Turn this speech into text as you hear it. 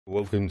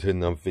Welcome to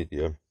another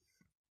video.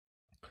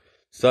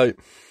 So,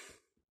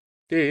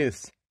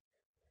 this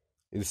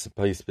is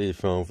supposed to be a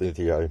final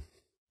video.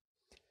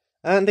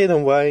 And in a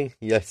way,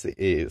 yes it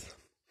is.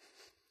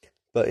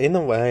 But in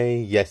a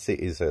way, yes it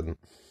isn't.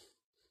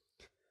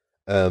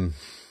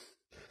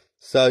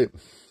 So,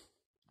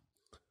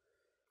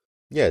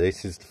 yeah,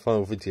 this is the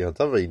final video. I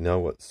don't really know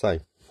what to say.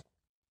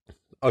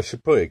 I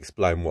should probably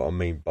explain what I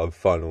mean by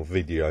final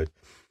video.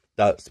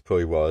 That's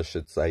probably what I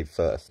should say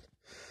first.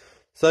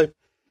 So,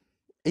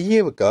 a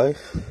year ago,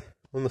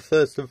 on the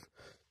 1st of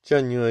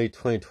January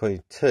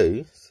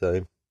 2022,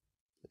 so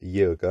a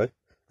year ago,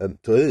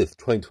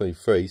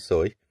 2023,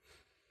 sorry,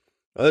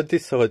 I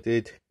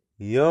decided,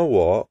 you know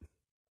what,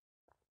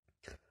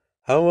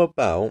 how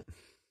about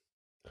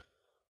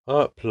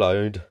I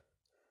upload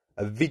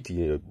a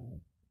video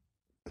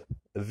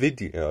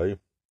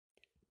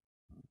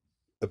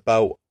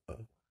about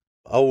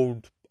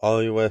old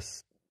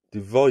iOS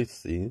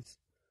devices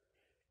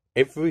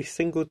every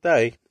single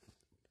day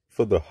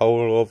for the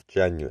whole of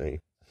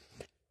January.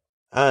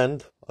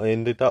 And I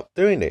ended up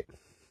doing it.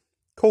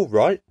 Cool,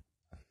 right?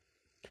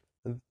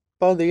 And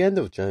by the end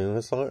of January, I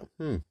was like,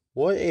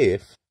 what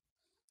if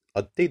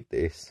I did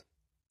this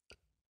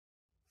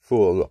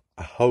for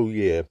a whole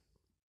year?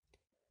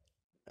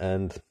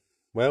 And,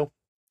 well,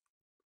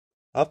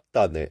 I've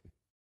done it.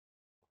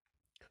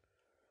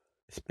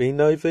 It's been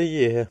over a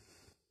year,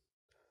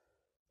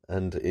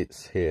 and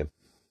it's here.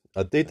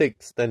 I did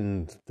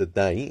extend the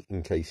date,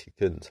 in case you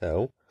couldn't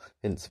tell,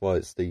 hence why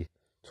it's the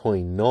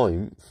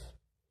 29th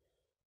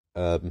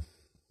of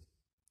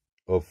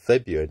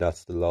February,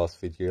 that's the last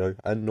video,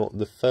 and not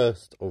the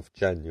 1st of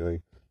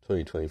January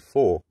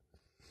 2024.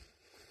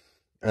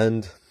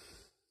 And,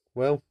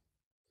 well,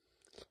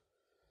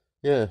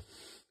 yeah,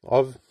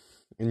 I've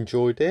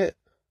enjoyed it,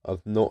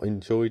 I've not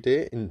enjoyed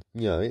it, and,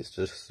 you know, it's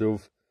just sort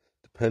of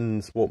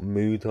depends what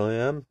mood I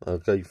am. I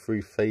go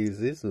through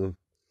phases of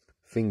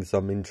things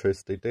I'm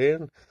interested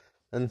in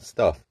and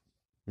stuff.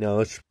 Now,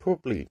 I should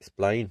probably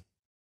explain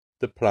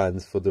the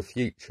plans for the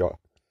future.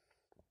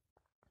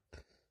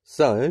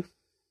 So,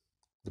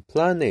 the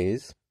plan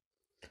is,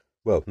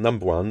 well,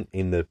 number one,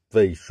 in the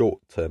very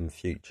short-term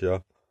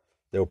future,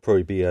 there'll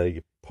probably be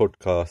a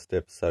podcast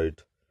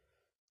episode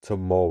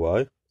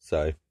tomorrow.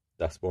 So,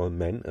 that's what I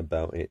meant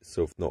about it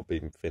sort of not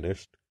being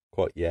finished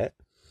quite yet.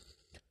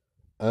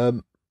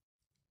 And,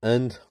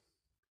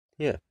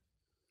 yeah.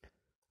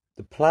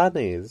 The plan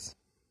is,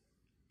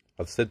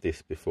 I've said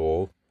this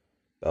before,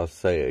 but I'll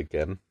say it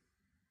again.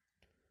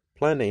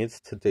 Plan is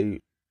to do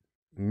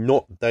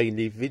not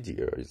daily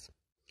videos.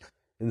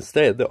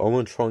 Instead, I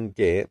want to try and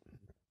get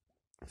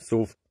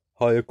sort of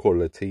higher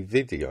quality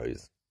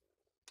videos.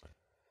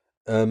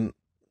 And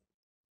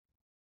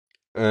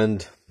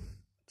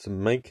to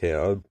make it,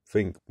 I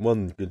think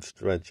one good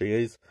strategy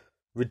is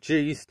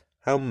reduce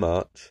how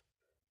much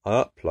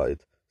I upload.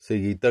 So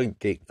you don't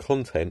get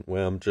content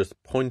where I'm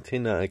just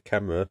pointing at a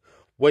camera,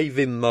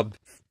 waving my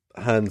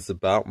hands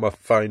about, my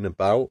phone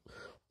about,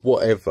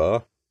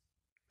 whatever,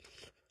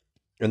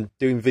 and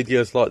doing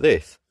videos like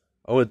this.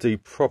 I want to do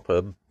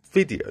proper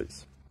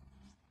videos.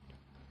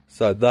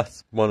 So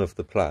that's one of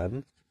the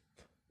plans.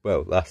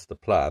 Well, that's the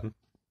plan.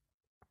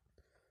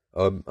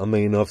 I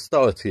mean,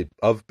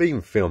 I've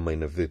been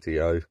filming a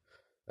video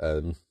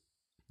that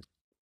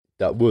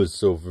was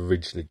sort of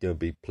originally going to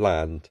be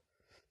planned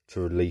to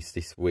release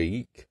this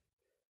week.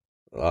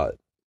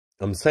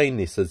 I'm saying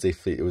this as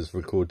if it was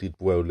recorded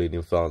well in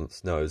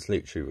advance. No, it was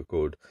literally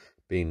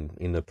been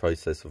in the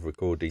process of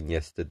recording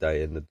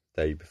yesterday and the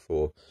day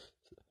before.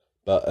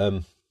 But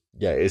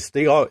yeah, it's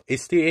the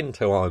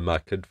Intel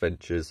iMac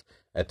Adventures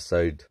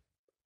episode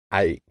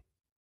 8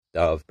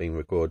 that I've been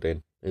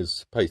recording. It was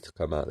supposed to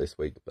come out this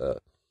week,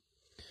 but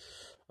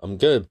I'm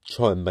going to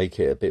try and make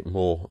it a bit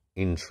more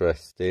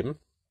interesting.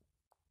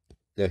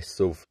 Less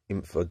sort of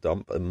info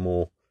dump and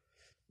more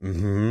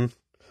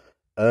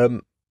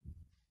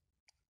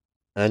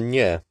and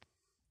yeah,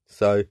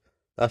 so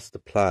that's the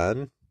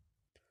plan.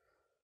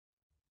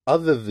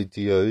 Other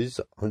videos,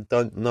 I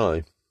don't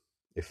know,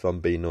 if I'm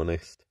being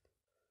honest,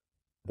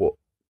 what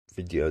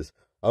videos.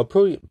 I'll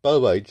probably, by the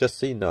way, just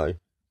so you know,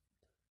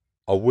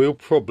 I will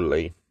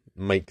probably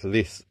make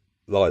this,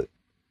 like,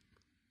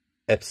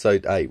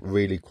 episode 8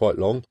 really quite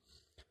long,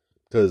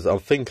 because I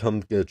think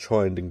I'm going to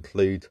try and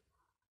include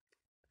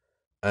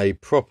a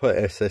proper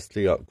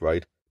SSD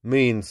upgrade,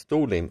 me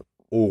installing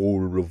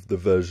all of the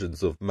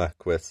versions of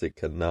macOS it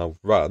can now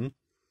run,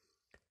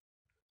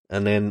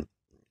 and then,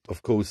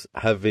 of course,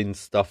 having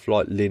stuff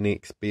like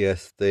Linux,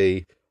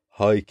 BSD,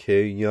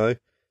 Haiku, you know,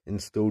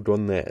 installed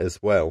on there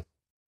as well.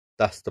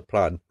 That's the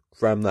plan.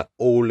 Cram that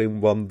all in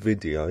one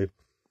video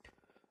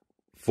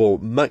for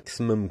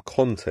maximum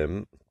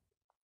content,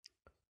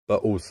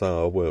 but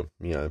also I will,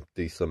 you know,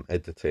 do some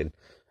editing.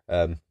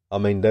 I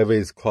mean, there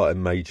is quite a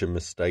major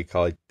mistake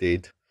I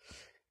did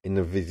in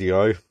the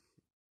video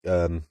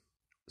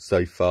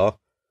so far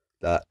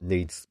that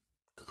needs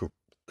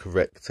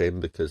correcting,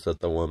 because I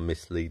don't want to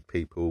mislead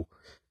people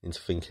into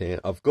thinking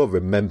it. I've got to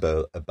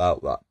remember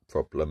about that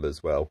problem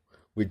as well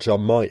which I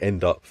might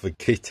end up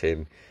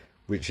forgetting,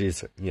 which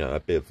is, you know, a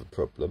bit of a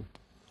problem.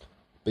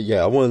 But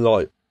yeah, I want to,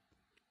 like,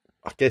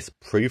 I guess,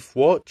 proof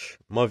watch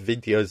my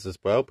videos as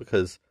well,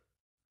 because,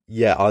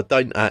 yeah, I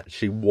don't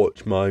actually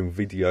watch my own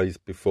videos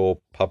before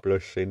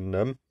publishing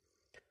them.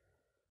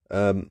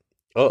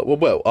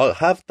 Well, I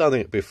have done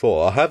it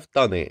before. I have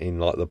done it in,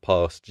 like, the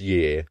past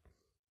year.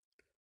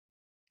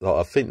 Like,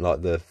 I think,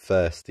 like, the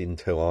first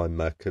Intel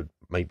iMac,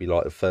 maybe,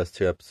 like, the first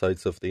 2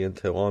 episodes of the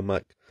Intel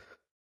iMac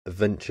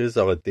Adventures,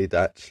 I did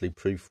actually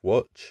proof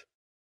watch.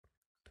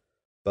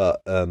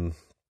 But,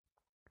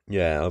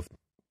 yeah,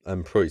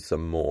 and probably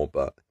some more,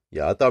 but,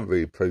 yeah, I don't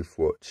really proof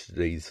watch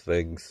these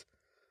things.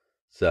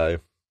 So,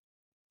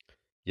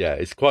 yeah,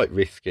 it's quite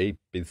risky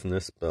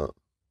business, but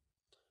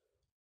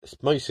it's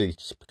mostly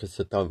just because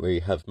I don't really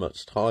have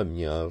much time,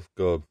 you know. I've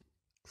got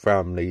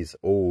families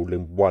all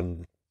in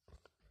one,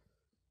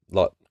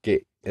 like,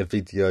 get a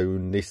video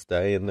this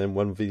day and then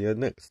one video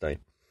next day.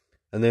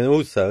 And then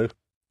also,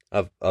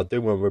 I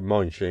do want to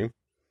remind you,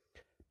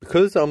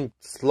 because I'm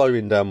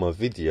slowing down my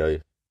video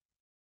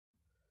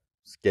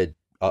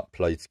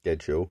upload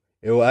schedule,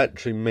 it will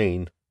actually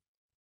mean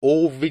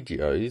all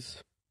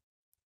videos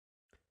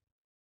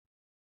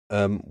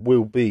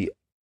will be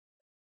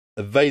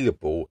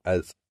available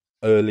as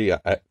early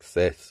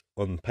access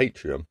on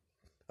Patreon.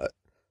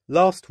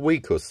 Last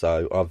week or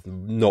so,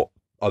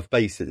 I've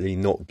basically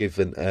not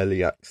given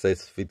early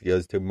access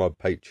videos to my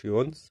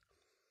Patreons,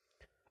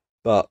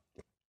 but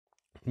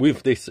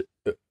with this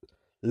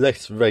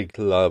less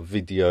regular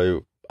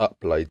video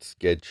upload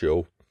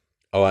schedule,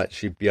 I'll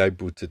actually be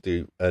able to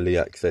do early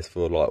access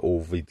for, like,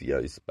 all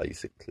videos,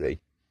 basically.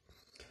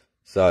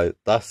 So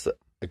that's a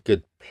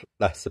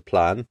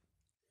plan.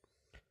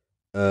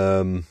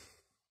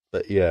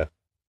 But yeah.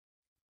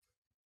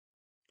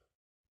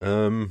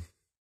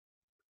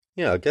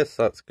 Yeah, I guess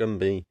that's gonna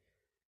be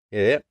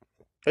it.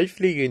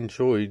 Hopefully you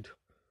enjoyed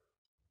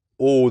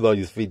all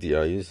those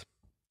videos.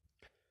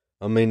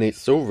 I mean,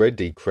 it's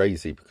already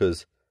crazy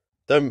because,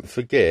 don't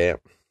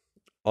forget,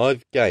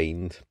 I've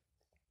gained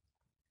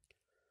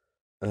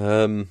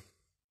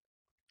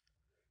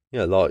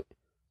like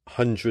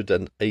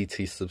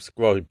 180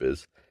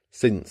 subscribers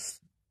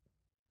since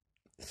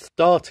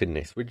starting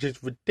this, which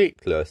is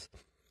ridiculous.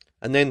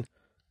 And then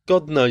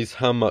God knows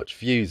how much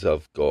views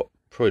I've got.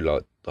 Probably,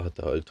 like, I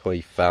don't know,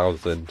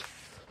 20,000.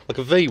 I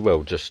could very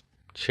well just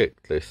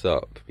check this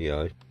up, you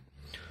know.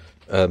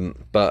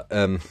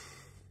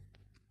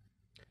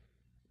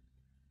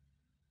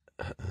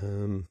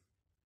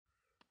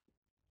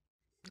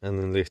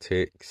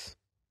 Analytics.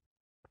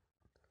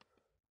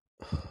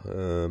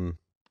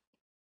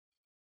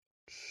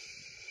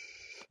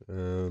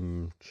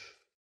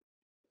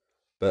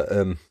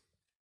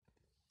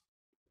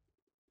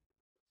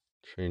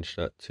 Change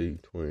that to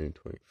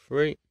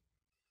 2023.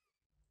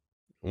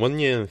 1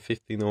 year and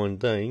 59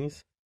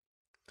 days.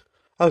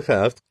 Okay,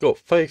 I've got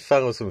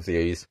 5,000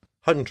 views,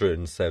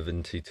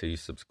 172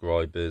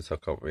 subscribers. I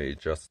can't really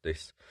adjust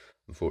this.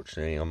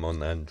 Unfortunately, I'm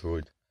on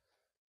Android.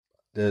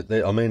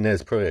 I mean,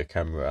 there's probably a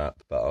camera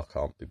app, but I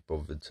can't be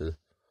bothered to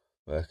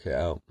work it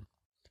out.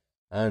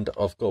 And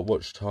I've got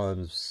watch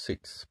times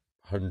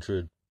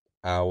 600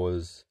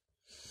 hours.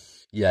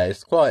 Yeah,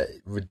 it's quite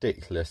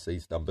ridiculous,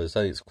 these numbers.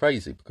 And it's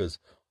crazy because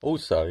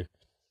also,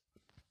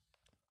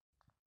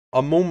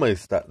 I'm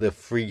almost at the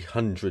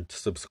 300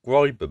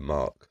 subscriber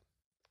mark.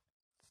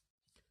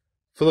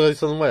 For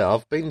those unaware,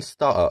 I've been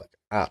stuck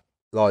at,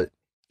 like,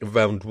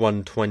 around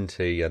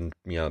 120, and,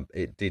 you know,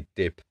 it did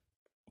dip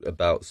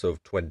about sort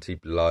of 20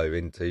 below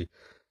into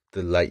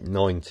the late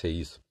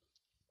 90s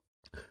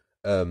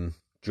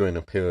during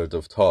a period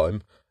of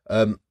time.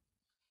 I've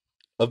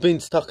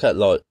been stuck at,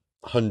 like,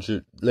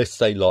 100, let's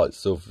say, like,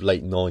 sort of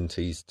late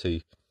 90s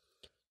to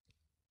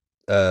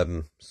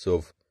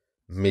sort of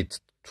mid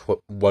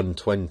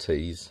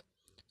 120s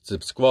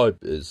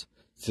subscribers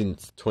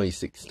since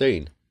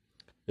 2016.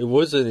 It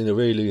wasn't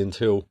really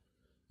until,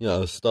 you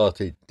know, I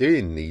started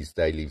doing these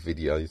daily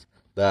videos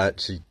that I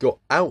actually got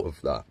out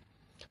of that.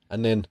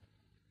 And then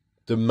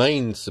the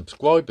main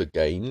subscriber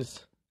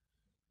gains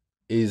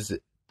is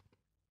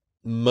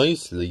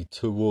mostly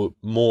toward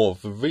more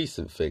of a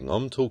recent thing.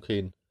 I'm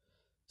talking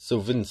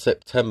sort of in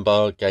September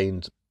I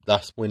gained,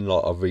 that's when,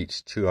 like, I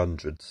reached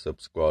 200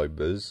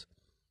 subscribers.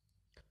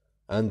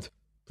 And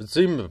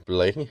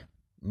presumably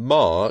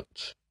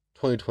March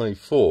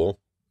 2024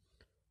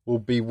 will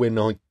be when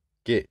I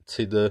get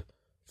to the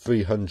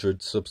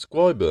 300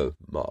 subscriber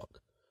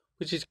mark,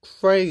 which is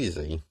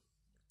crazy.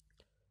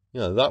 You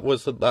know, that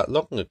wasn't that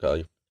long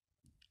ago,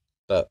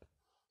 but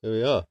here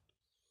we are.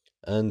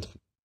 And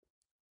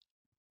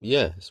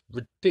yeah, it's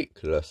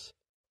ridiculous.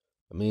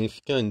 I mean, if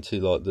you go into,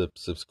 like, the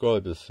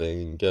subscriber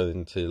thing and go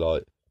into,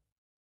 like,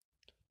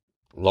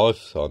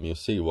 lifetime, you'll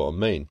see what I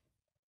mean.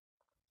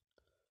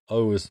 I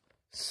was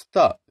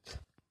stuck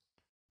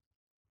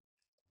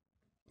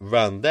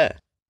around there,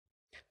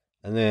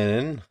 and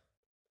then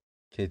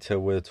can you tell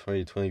where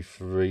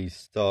 2023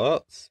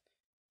 starts?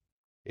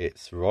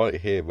 It's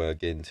right here where I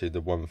get into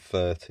the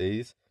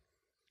 130s.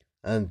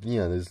 and you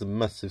know, there's a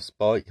massive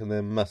spike and then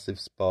a massive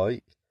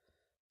spike,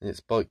 and it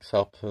spikes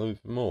up even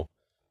more.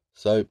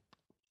 So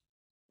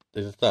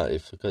there's that.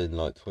 If we're going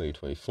like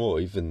 2024,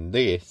 even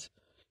this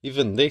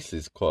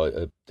is quite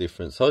a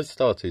difference. I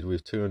started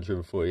with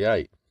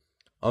 248.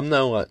 I'm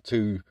now at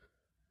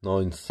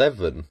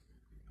 297.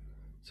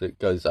 So it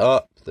goes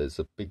up. There's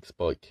a big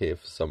spike here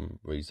for some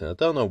reason. I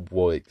don't know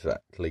what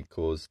exactly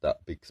caused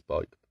that big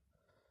spike.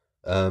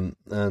 And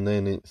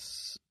then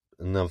it's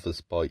another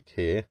spike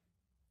here.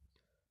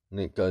 And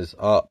it goes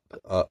up,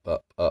 up,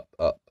 up, up,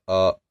 up,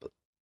 up.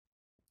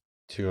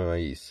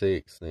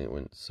 286. And it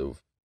went sort of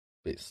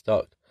a bit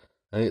stuck.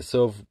 And it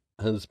sort of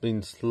has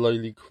been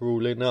slowly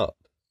crawling up,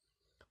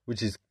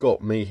 which has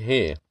got me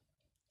here.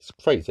 It's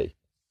crazy.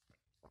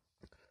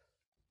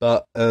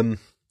 But,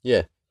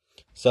 yeah.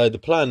 So the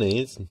plan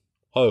is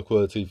higher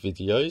quality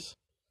videos,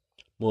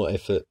 more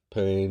effort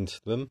put into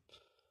them,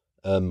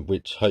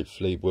 which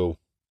hopefully will,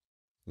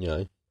 you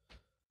know,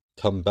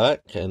 come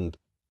back and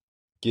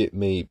get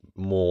me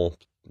more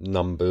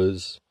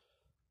numbers,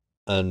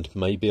 and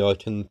maybe I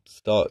can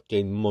start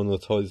getting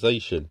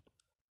monetization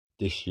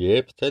this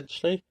year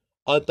potentially.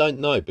 I don't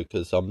know,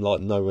 because I'm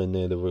like nowhere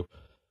near the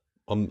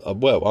I'm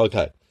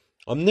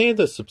near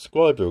the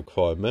subscriber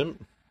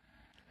requirement.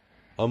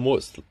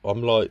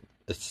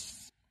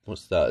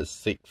 What's that, a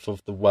sixth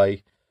of the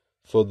way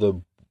for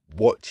the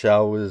watch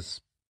hours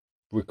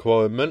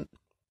requirement.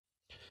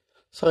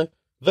 So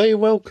very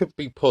well could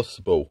be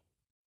possible.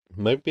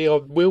 Maybe I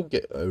will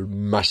get a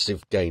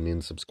massive gain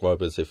in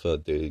subscribers if I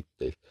do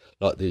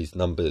like these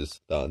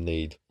numbers that I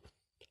need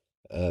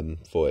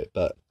for it.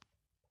 But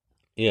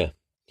yeah,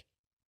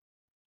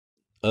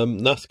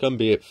 that's gonna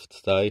be it for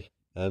today,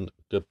 and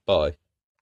goodbye.